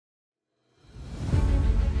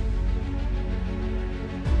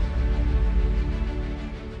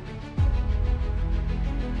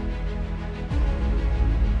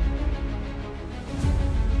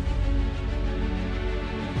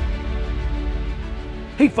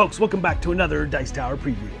Hey folks, welcome back to another Dice Tower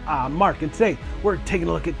preview. I'm Mark, and today we're taking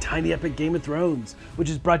a look at Tiny Epic Game of Thrones, which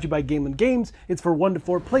is brought to you by Gameland Games. It's for 1 to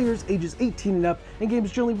 4 players, ages 18 and up, and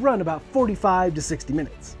games generally run about 45 to 60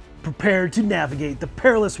 minutes. Prepare to navigate the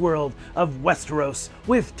perilous world of Westeros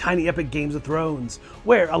with Tiny Epic Games of Thrones,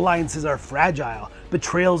 where alliances are fragile,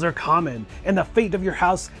 betrayals are common, and the fate of your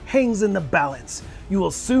house hangs in the balance. You will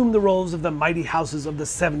assume the roles of the mighty houses of the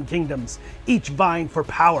Seven Kingdoms, each vying for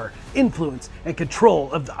power, influence, and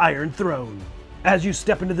control of the Iron Throne. As you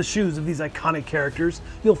step into the shoes of these iconic characters,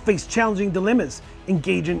 you'll face challenging dilemmas,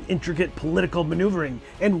 engage in intricate political maneuvering,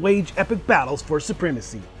 and wage epic battles for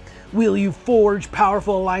supremacy. Will you forge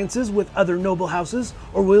powerful alliances with other noble houses,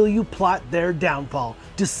 or will you plot their downfall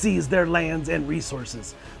to seize their lands and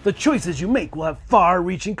resources? The choices you make will have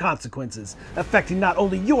far-reaching consequences, affecting not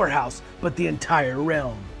only your house, but the entire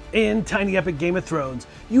realm. In Tiny Epic Game of Thrones,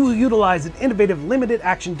 you will utilize an innovative limited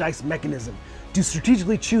action dice mechanism to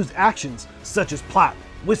strategically choose actions such as plot,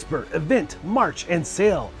 whisper, event, march, and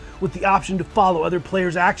sail, with the option to follow other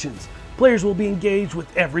players' actions. Players will be engaged with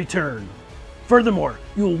every turn. Furthermore,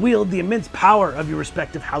 you will wield the immense power of your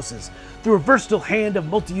respective houses through a versatile hand of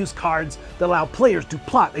multi-use cards that allow players to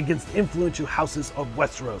plot against the influential houses of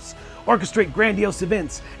Westeros, orchestrate grandiose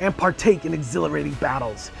events, and partake in exhilarating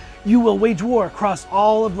battles. You will wage war across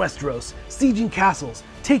all of Westeros, sieging castles,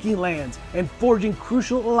 taking lands, and forging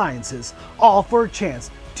crucial alliances, all for a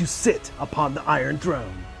chance to sit upon the Iron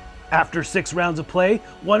Throne. After 6 rounds of play,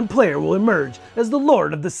 one player will emerge as the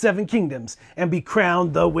Lord of the Seven Kingdoms and be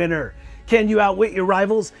crowned the winner. Can you outwit your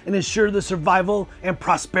rivals and ensure the survival and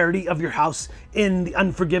prosperity of your house in the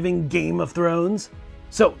unforgiving Game of Thrones?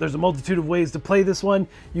 So there's a multitude of ways to play this one.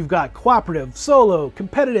 You've got cooperative, solo,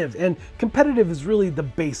 competitive, and competitive is really the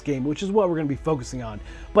base game, which is what we're going to be focusing on.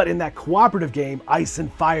 But in that cooperative game, Ice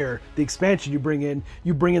and Fire, the expansion you bring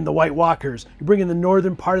in the White Walkers, you bring in the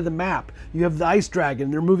northern part of the map, you have the Ice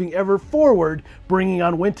Dragon, they're moving ever forward, bringing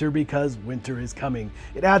on winter because winter is coming.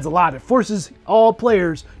 It adds a lot. It forces all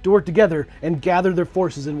players to work together and gather their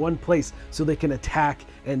forces in one place so they can attack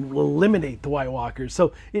and eliminate the White Walkers.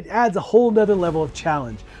 So it adds a whole nother level of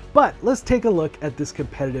challenge. But let's take a look at this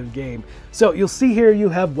competitive game. So you'll see here you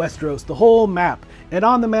have Westeros, the whole map. And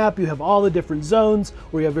on the map you have all the different zones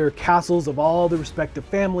where you have your castles of all the respective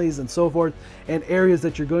families and so forth, and areas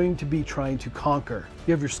that you're going to be trying to conquer.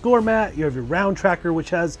 You have your score mat, you have your round tracker,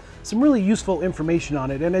 which has some really useful information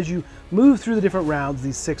on it. And as you move through the different rounds,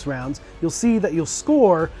 these 6 rounds, you'll see that you'll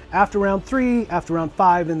score after round 3, after round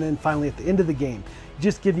 5, and then finally at the end of the game.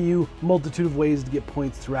 Just giving you a multitude of ways to get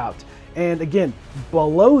points throughout. And again,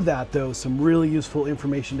 below that though, some really useful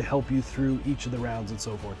information to help you through each of the rounds and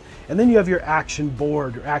so forth. And then you have your action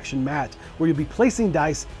board or action mat, where you'll be placing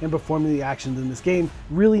dice and performing the actions in this game.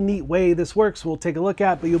 Really neat way this works we'll take a look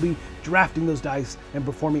at, but you'll be drafting those dice and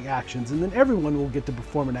performing actions, and then everyone will get to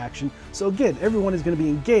perform an action. So again, everyone is going to be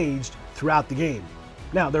engaged throughout the game.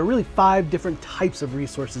 Now, there are really 5 different types of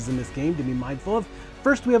resources in this game to be mindful of.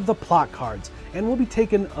 First, we have the plot cards, and we'll be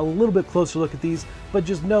taking a little bit closer look at these, but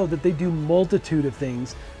just know that they do multitude of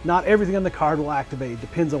things. Not everything on the card will activate. It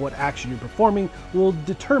depends on what action you're performing will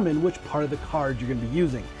determine which part of the card you're going to be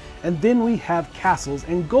using. And then we have castles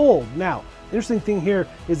and gold. Now, the interesting thing here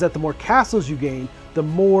is that the more castles you gain, the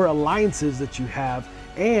more alliances that you have,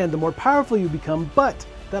 and the more powerful you become, but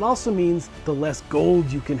that also means the less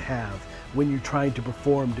gold you can have when you're trying to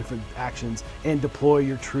perform different actions and deploy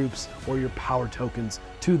your troops or your power tokens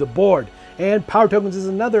to the board. And power tokens is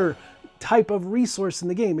another type of resource in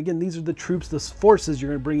the game. Again, these are the troops, the forces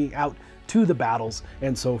you're going to bring out to the battles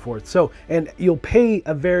and so forth. So, and you'll pay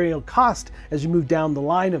a varying cost as you move down the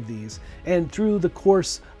line of these. And through the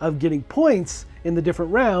course of getting points in the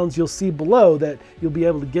different rounds, you'll see below that you'll be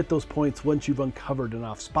able to get those points once you've uncovered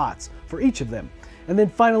enough spots for each of them. And then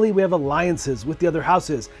finally, we have alliances with the other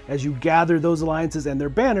houses. As you gather those alliances and their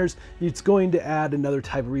banners, it's going to add another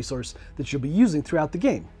type of resource that you'll be using throughout the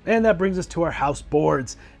game. And that brings us to our house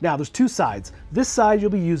boards. Now, there's 2 sides. This side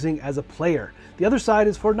you'll be using as a player. The other side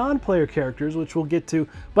is for non-player characters, which we'll get to,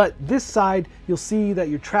 but this side, you'll see that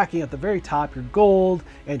you're tracking at the very top your gold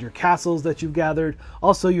and your castles that you've gathered.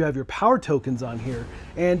 Also, you have your power tokens on here.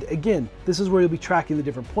 And again, this is where you'll be tracking the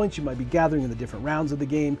different points you might be gathering in the different rounds of the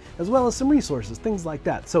game, as well as some resources, things like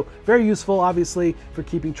that. So very useful, obviously, for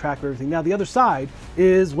keeping track of everything. Now, the other side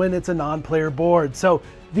is when it's a non-player board. So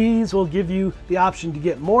These will give you the option to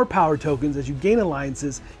get more power tokens as you gain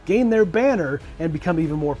alliances, gain their banner, and become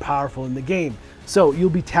even more powerful in the game. So you'll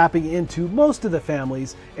be tapping into most of the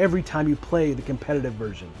families every time you play the competitive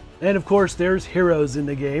version. And of course, there's heroes in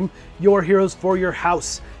the game. Your heroes for your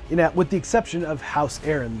house, with the exception of House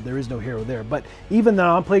Aaron. There is no hero there, but even the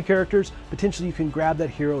non-play characters, potentially you can grab that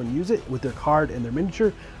hero and use it with their card and their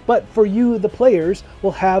miniature. But for you, the players,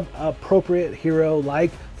 will have appropriate hero,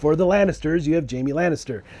 like for the Lannisters, you have Jaime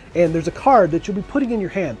Lannister. And there's a card that you'll be putting in your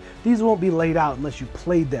hand. These won't be laid out unless you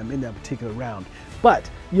played them in that particular round. But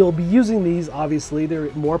you'll be using these, obviously.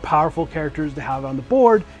 They're more powerful characters to have on the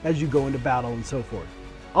board as you go into battle and so forth.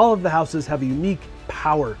 All of the houses have a unique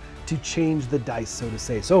power to change the dice, so to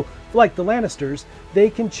say. So, like the Lannisters, they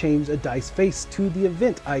can change a dice face to the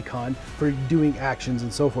event icon for doing actions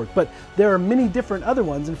and so forth. But there are many different other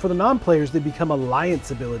ones, and for the non-players, they become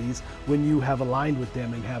alliance abilities when you have aligned with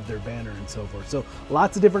them and have their banner and so forth. So,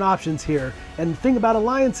 lots of different options here. And the thing about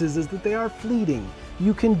alliances is that they are fleeting.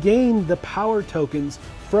 You can gain the power tokens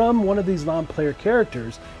from one of these non-player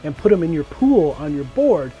characters and put them in your pool on your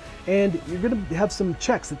board, and you're going to have some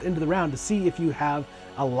checks at the end of the round to see if you have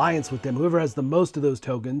alliance with them. Whoever has the most of those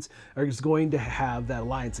tokens is going to have that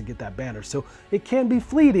alliance and get that banner. So it can be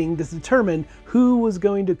fleeting to determine who was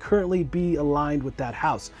going to currently be aligned with that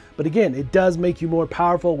house. But again, it does make you more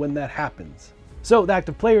powerful when that happens. So the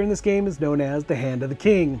active player in this game is known as the Hand of the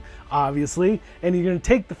King, obviously, and you're going to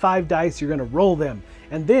take the 5 dice, you're going to roll them,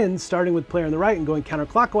 and then starting with player on the right and going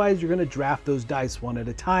counterclockwise, you're going to draft those dice one at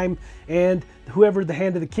a time, and whoever the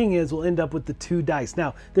Hand of the King is will end up with the 2 dice.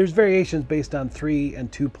 Now, there's variations based on 3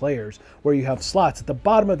 and 2 players, where you have slots at the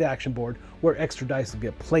bottom of the action board where extra dice will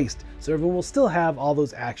get placed, so everyone will still have all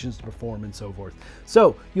those actions to perform and so forth.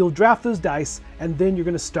 So you'll draft those dice, and then you're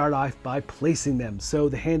going to start off by placing them. So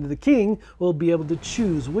the Hand of the King will be able to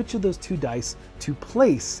choose which of those 2 dice to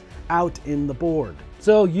place out in the board.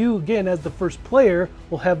 So you, again, as the first player,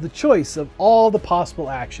 will have the choice of all the possible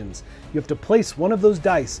actions. You have to place one of those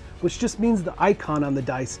dice, which just means the icon on the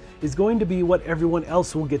dice is going to be what everyone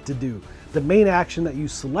else will get to do. The main action that you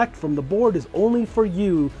select from the board is only for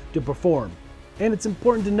you to perform. And it's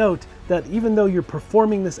important to note that even though you're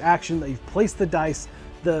performing this action, that you've placed the dice,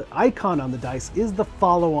 the icon on the dice is the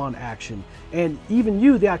follow-on action. And even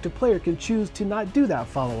you, the active player, can choose to not do that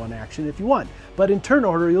follow-on action if you want. But in turn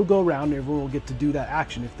order, you'll go around and everyone will get to do that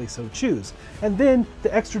action if they so choose. And then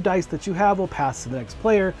the extra dice that you have will pass to the next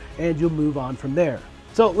player, and you'll move on from there.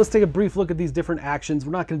 So let's take a brief look at these different actions.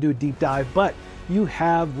 We're not going to do a deep dive, but you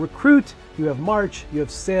have Recruit, you have March, you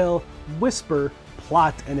have Sail, Whisper,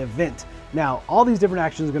 Plot, and Event. Now, all these different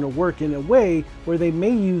actions are going to work in a way where they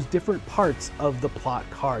may use different parts of the plot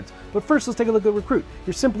cards. But first, let's take a look at Recruit.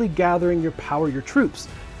 You're simply gathering your power, your troops,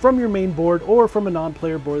 from your main board or from a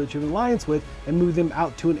non-player board that you have an alliance with, and move them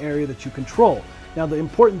out to an area that you control. Now, the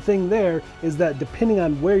important thing there is that depending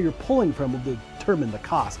on where you're pulling from will determine the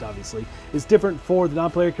cost, obviously. It's different for the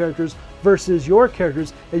non-player characters versus your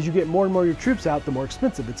characters. As you get more and more of your troops out, the more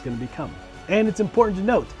expensive it's going to become. And it's important to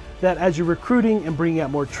note that as you're recruiting and bringing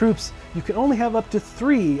out more troops, you can only have up to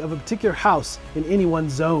 3 of a particular house in any one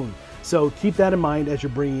zone. So keep that in mind as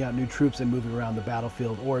you're bringing out new troops and moving around the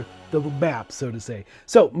battlefield, or the map, so to say.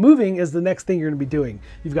 So moving is the next thing you're going to be doing.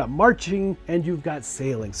 You've got marching and you've got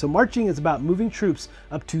sailing. So marching is about moving troops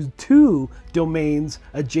up to 2 domains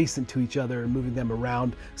adjacent to each other and moving them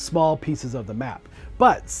around small pieces of the map.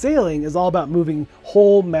 But sailing is all about moving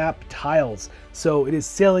whole map tiles. So it is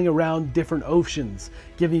sailing around different oceans,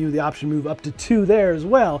 giving you the option to move up to 2 there as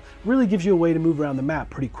well. Really gives you a way to move around the map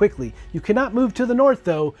pretty quickly. You cannot move to the north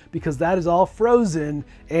though, because that is all frozen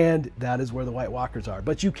and that is where the White Walkers are.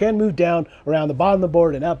 But you can move down around the bottom of the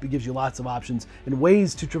board and up. It gives you lots of options and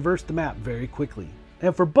ways to traverse the map very quickly.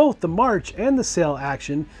 And for both the march and the sail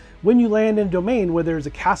action, when you land in a domain where there's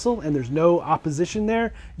a castle and there's no opposition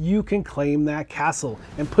there, you can claim that castle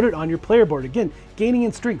and put it on your player board. Again, gaining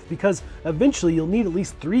in strength, because eventually you'll need at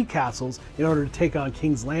least 3 castles in order to take on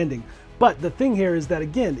King's Landing. But the thing here is that,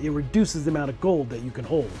 again, it reduces the amount of gold that you can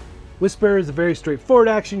hold. Whisper is a very straightforward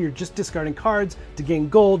action. You're just discarding cards to gain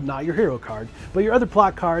gold, not your hero card, but your other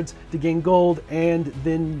plot cards to gain gold and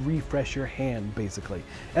then refresh your hand, basically.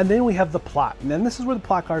 And then we have the plot, and then this is where the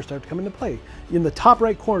plot cards start to come into play. In the top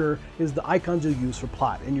right corner is the icons you'll use for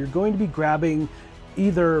plot, and you're going to be grabbing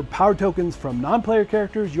either power tokens from non-player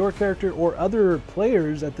characters, your character, or other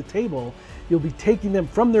players at the table. You'll be taking them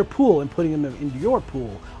from their pool and putting them into your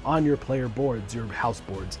pool on your player boards, your house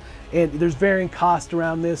boards. And there's varying cost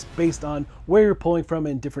around this based on where you're pulling from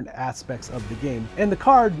in different aspects of the game. And the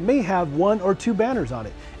card may have 1 or 2 banners on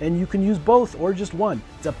it, and you can use both or just one.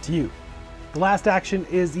 It's up to you. The last action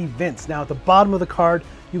is events. Now at the bottom of the card,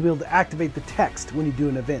 you'll be able to activate the text when you do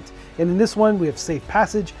an event. And in this one, we have safe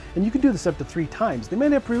passage, and you can do this up to 3 times. They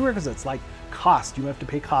might have prerequisites like cost. You have to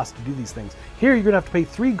pay cost to do these things. Here, you're gonna have to pay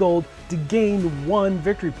 3 gold to gain 1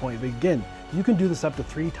 victory point. But again, you can do this up to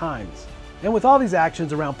 3 times. And with all these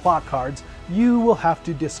actions around plot cards, you will have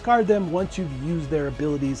to discard them once you've used their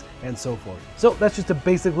abilities and so forth. So that's just a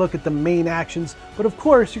basic look at the main actions, but of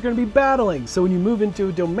course you're going to be battling. So when you move into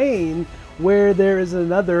a domain where there is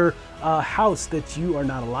another house that you are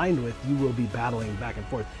not aligned with, you will be battling back and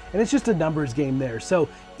forth. And it's just a numbers game there. So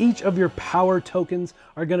each of your power tokens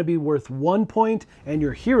are going to be worth 1 point and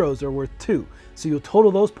your heroes are worth 2. So you'll total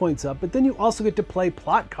those points up, but then you also get to play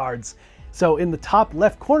plot cards. So in the top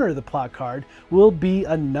left corner of the plot card will be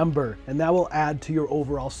a number, and that will add to your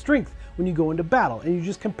overall strength when you go into battle. And you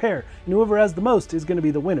just compare, and whoever has the most is going to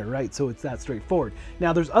be the winner, right? So it's that straightforward.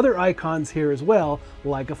 Now there's other icons here as well,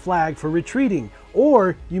 like a flag for retreating,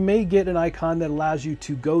 or you may get an icon that allows you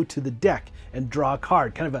to go to the deck and draw a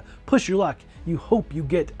card, kind of a push your luck. You hope you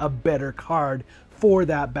get a better card for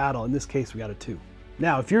that battle. In this case, we got a 2.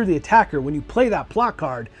 Now, if you're the attacker, when you play that plot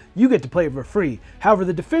card, you get to play it for free. However,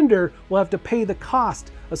 the defender will have to pay the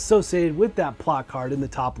cost associated with that plot card in the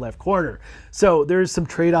top left corner. So there's some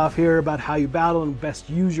trade-off here about how you battle and best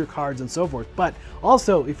use your cards and so forth. But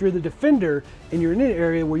also, if you're the defender and you're in an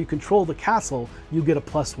area where you control the castle, you get a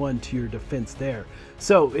 +1 to your defense there.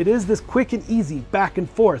 So it is this quick and easy back and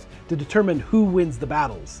forth to determine who wins the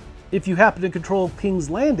battles. If you happen to control King's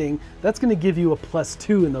Landing, that's going to give you a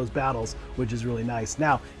 +2 in those battles, which is really nice.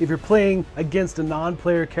 Now, if you're playing against a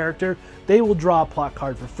non-player character, they will draw a plot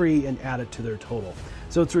card for free and add it to their total.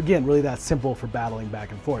 So it's, again, really that simple for battling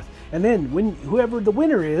back and forth. And then when whoever the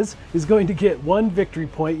winner is going to get 1 victory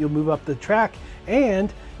point. You'll move up the track,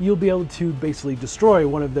 and you'll be able to basically destroy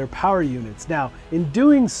one of their power units. Now, in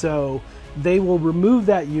doing so, they will remove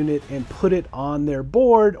that unit and put it on their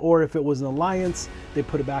board, or if it was an alliance, they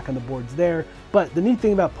put it back on the boards there. But the neat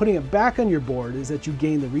thing about putting it back on your board is that you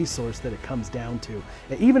gain the resource that it comes down to.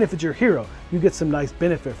 And even if it's your hero, you get some nice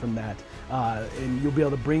benefit from that, and you'll be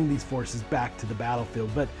able to bring these forces back to the battlefield.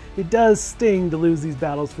 But it does sting to lose these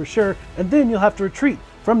battles for sure, and then you'll have to retreat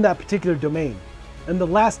from that particular domain. And the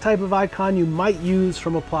last type of icon you might use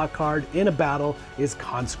from a plot card in a battle is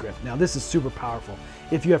Conscript. Now this is super powerful.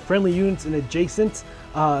 If you have friendly units in adjacent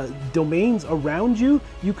domains around you,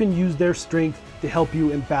 you can use their strength to help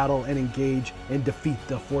you in battle and engage and defeat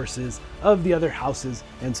the forces of the other houses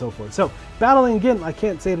and so forth. So battling, again, I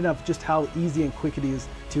can't say it enough, just how easy and quick it is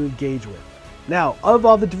to engage with. Now, of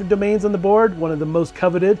all the different domains on the board, one of the most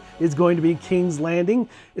coveted is going to be King's Landing.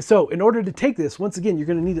 So in order to take this, once again, you're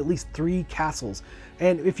going to need at least 3 castles.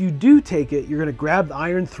 And if you do take it, you're going to grab the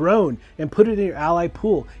Iron Throne and put it in your ally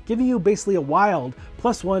pool, giving you basically a wild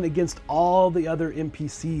 +1 against all the other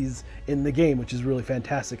NPCs in the game, which is really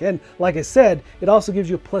fantastic. And like I said, it also gives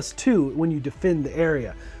you a +2 when you defend the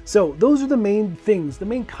area. So those are the main things, the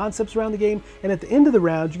main concepts around the game. And at the end of the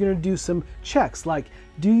round, you're going to do some checks like,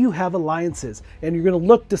 do you have alliances? And you're going to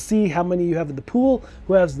look to see how many you have in the pool.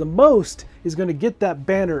 Who has the most is going to get that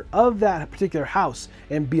banner of that particular house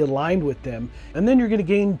and be aligned with them. And then you're going to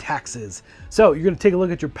gain taxes. So you're going to take a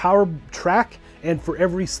look at your power track, and for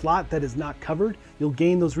every slot that is not covered, you'll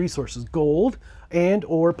gain those resources, gold and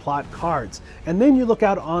or plot cards. And then you look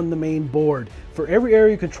out on the main board. For every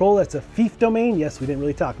area you control that's a fief domain, yes, we didn't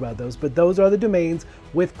really talk about those, but those are the domains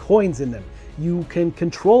with coins in them. You can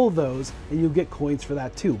control those and you'll get coins for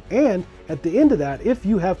that too. And at the end of that, if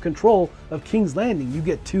you have control of King's Landing, you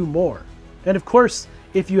get 2 more. And of course,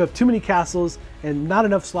 if you have too many castles and not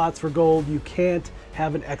enough slots for gold, you can't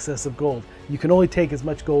have an excess of gold. You can only take as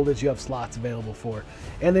much gold as you have slots available for.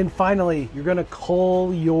 And then finally, you're going to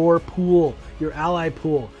cull your pool, your ally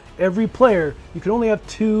pool. Every player, you can only have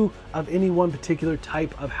 2 of any one particular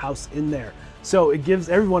type of house in there. So it gives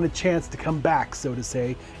everyone a chance to come back, so to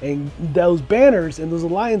say, and those banners and those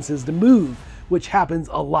alliances to move, which happens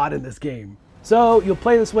a lot in this game. So you'll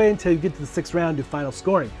play this way until you get to the 6th round to final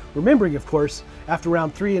scoring. Remembering, of course, after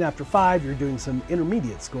round 3 and after 5, you're doing some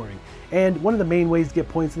intermediate scoring. And one of the main ways to get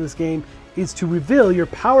points in this game is to reveal your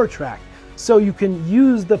power track. So you can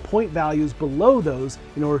use the point values below those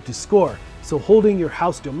in order to score. So holding your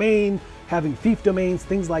house domain, having fief domains,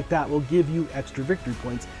 things like that will give you extra victory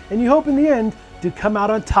points. And you hope in the end to come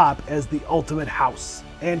out on top as the ultimate house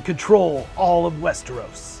and control all of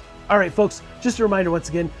Westeros. All right, folks, just a reminder once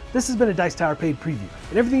again, this has been a Dice Tower paid preview,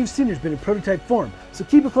 and everything you've seen here has been in prototype form, so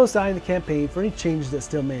keep a close eye on the campaign for any changes that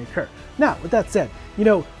still may occur. Now, with that said, you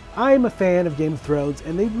know, I'm a fan of Game of Thrones,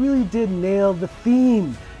 and they really did nail the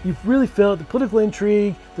theme. You really felt the political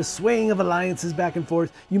intrigue, the swaying of alliances back and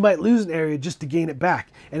forth, you might lose an area just to gain it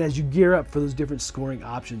back, and as you gear up for those different scoring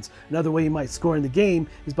options. Another way you might score in the game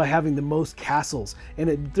is by having the most castles,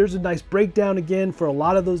 and there's a nice breakdown again for a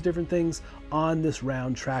lot of those different things on this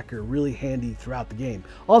round tracker, really handy throughout the game.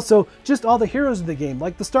 Also, just all the heroes in the game,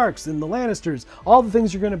 like the Starks and the Lannisters, all the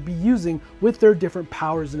things you're going to be using with their different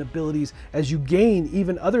powers and abilities as you gain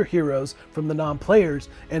even other heroes from the non-players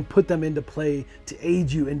and put them into play to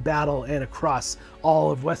aid you in battle and across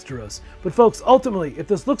all of Westeros. But folks, ultimately, if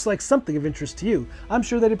this looks like something of interest to you, I'm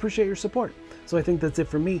sure they'd appreciate your support. So I think that's it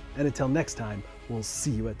for me, and until next time, we'll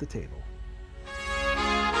see you at the table.